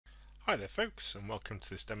Hi there folks, and welcome to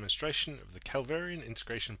this demonstration of the Kelverion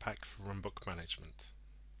Integration Pack for Runbook Management.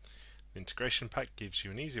 The Integration Pack gives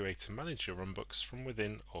you an easy way to manage your Runbooks from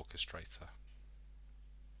within Orchestrator.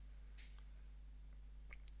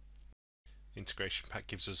 The Integration Pack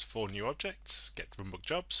gives us 4 new objects: Get Runbook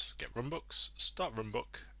Jobs, Get Runbooks, Start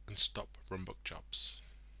Runbook, and Stop Runbook Jobs.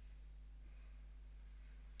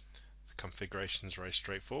 The configuration is very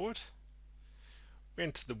straightforward. We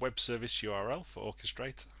enter the web service URL for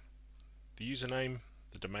Orchestrator, the username,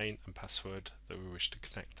 the domain and password that we wish to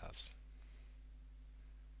connect as.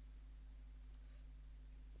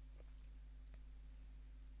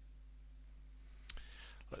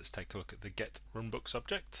 Let's take a look at the Get Runbooks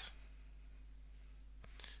object.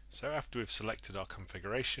 So after we've selected our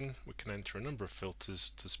configuration, we can enter a number of filters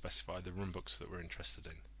to specify the runbooks that we're interested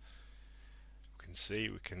in. We can see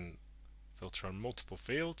we can filter on multiple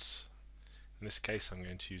fields. In this case I'm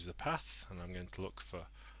going to use the path, and I'm going to look for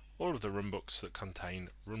all of the runbooks that contain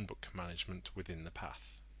Runbook Management within the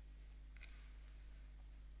path.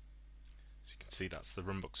 As you can see, that's the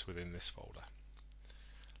runbooks within this folder.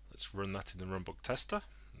 Let's run that in the Runbook tester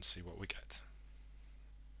and see what we get.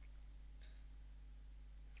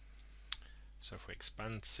 So if we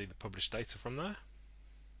expand to see the published data from there,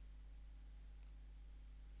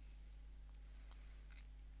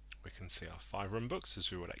 we can see our 5 runbooks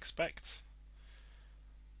as we would expect,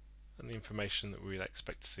 and the information that we would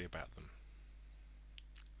expect to see about them.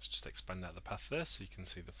 Let's just expand out the path there so you can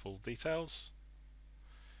see the full details.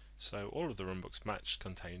 So all of the runbooks matched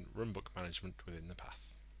contain Runbook Management within the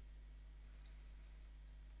path.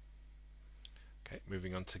 Okay,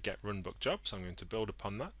 moving on to Get Runbook Jobs, I'm going to build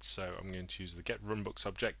upon that. So I'm going to use the Get Runbooks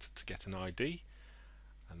object to get an ID,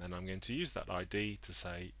 and then I'm going to use that ID to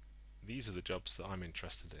say these are the jobs that I'm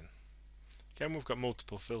interested in. Again, we've got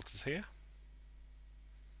multiple filters here.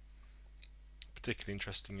 Particularly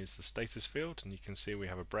interesting is the status field, and you can see we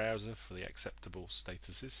have a browser for the acceptable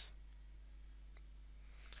statuses.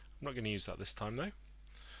 I'm not going to use that this time though. I'm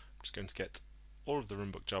just going to get all of the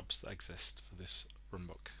runbook jobs that exist for this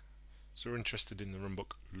runbook. So we're interested in the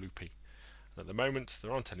runbook loopy. And at the moment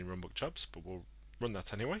there aren't any runbook jobs, but we'll run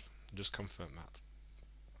that anyway and just confirm that.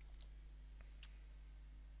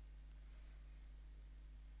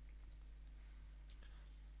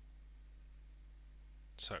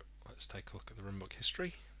 So let's take a look at the runbook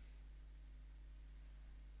history.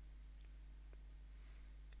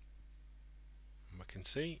 And we can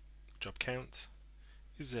see job count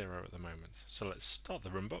is 0 at the moment. So let's start the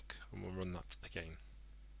runbook and we'll run that again.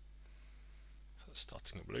 So it's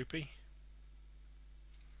starting up loopy.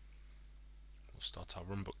 We'll start our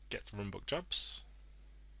runbook Get Runbook Jobs.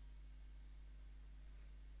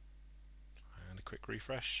 And a quick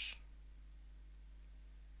refresh.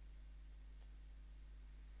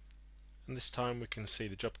 And this time we can see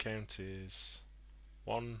the job count is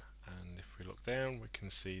 1, and if we look down we can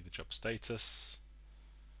see the job status.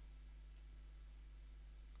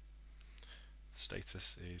 The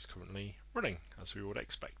status is currently running, as we would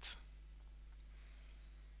expect.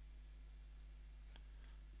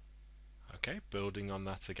 Okay, building on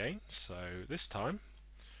that again, so this time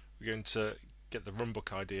we're going to get the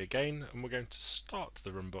runbook ID again, and we're going to start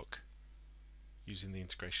the runbook using the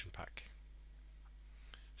integration pack.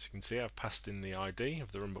 So you can see I've passed in the ID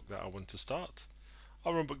of the runbook that I want to start.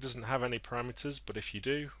 Our runbook doesn't have any parameters, but if you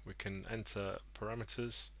do, we can enter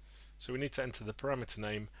parameters. So we need to enter the parameter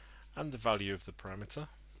name and the value of the parameter.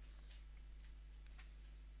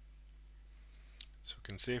 So we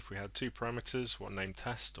can see if we had 2 parameters, one named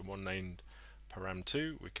test and one named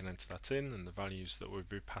param2, we can enter that in and the values that would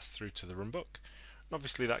be passed through to the runbook. And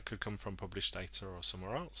obviously that could come from published data or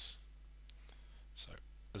somewhere else. So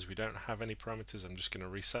as we don't have any parameters, I'm just going to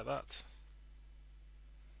reset that.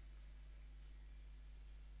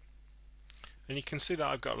 And you can see that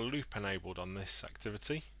I've got a loop enabled on this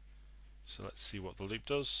activity. So let's see what the loop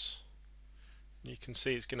does. You can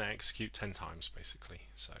see it's going to execute 10 times basically.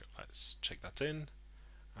 So let's check that in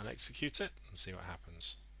and execute it and see what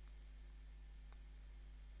happens.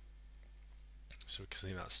 So we can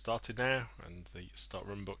see that started now and the start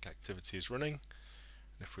runbook activity is running.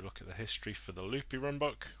 And if we look at the history for the loopy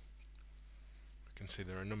runbook, we can see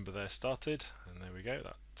there are a number there started, and there we go,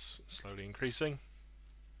 that's slowly increasing.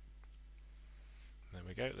 There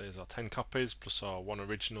we go, there's our 10 copies plus our 1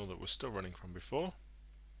 original that was still running from before.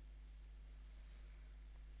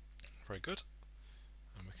 Very good.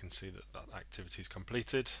 And we can see that that activity is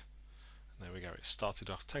completed. And there we go, it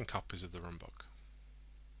started off 10 copies of the runbook.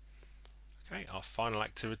 Okay, our final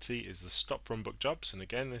activity is the Stop Runbook Jobs, and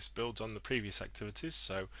again this builds on the previous activities.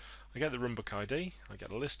 So I get the runbook ID, I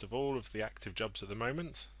get a list of all of the active jobs at the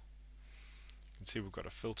moment. You can see we've got a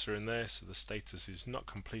filter in there, so the status is not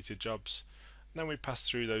completed jobs. And then we pass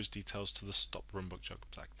through those details to the stop runbook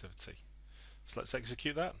jobs activity. So let's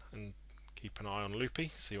execute that and keep an eye on Loopy,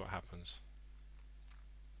 see what happens.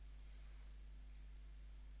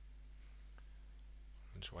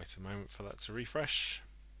 Just wait a moment for that to refresh.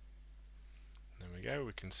 There we go,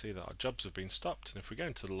 we can see that our jobs have been stopped, and if we go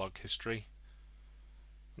into the log history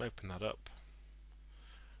and open that up,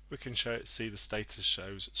 we can see the status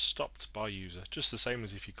shows stopped by user, just the same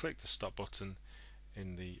as if you click the stop button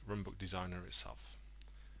in the Runbook Designer itself.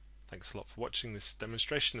 Thanks a lot for watching this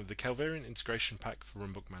demonstration of the Kelverion Integration Pack for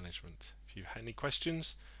Runbook Management. If you have any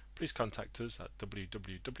questions, please contact us at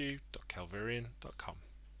www.kelverion.com.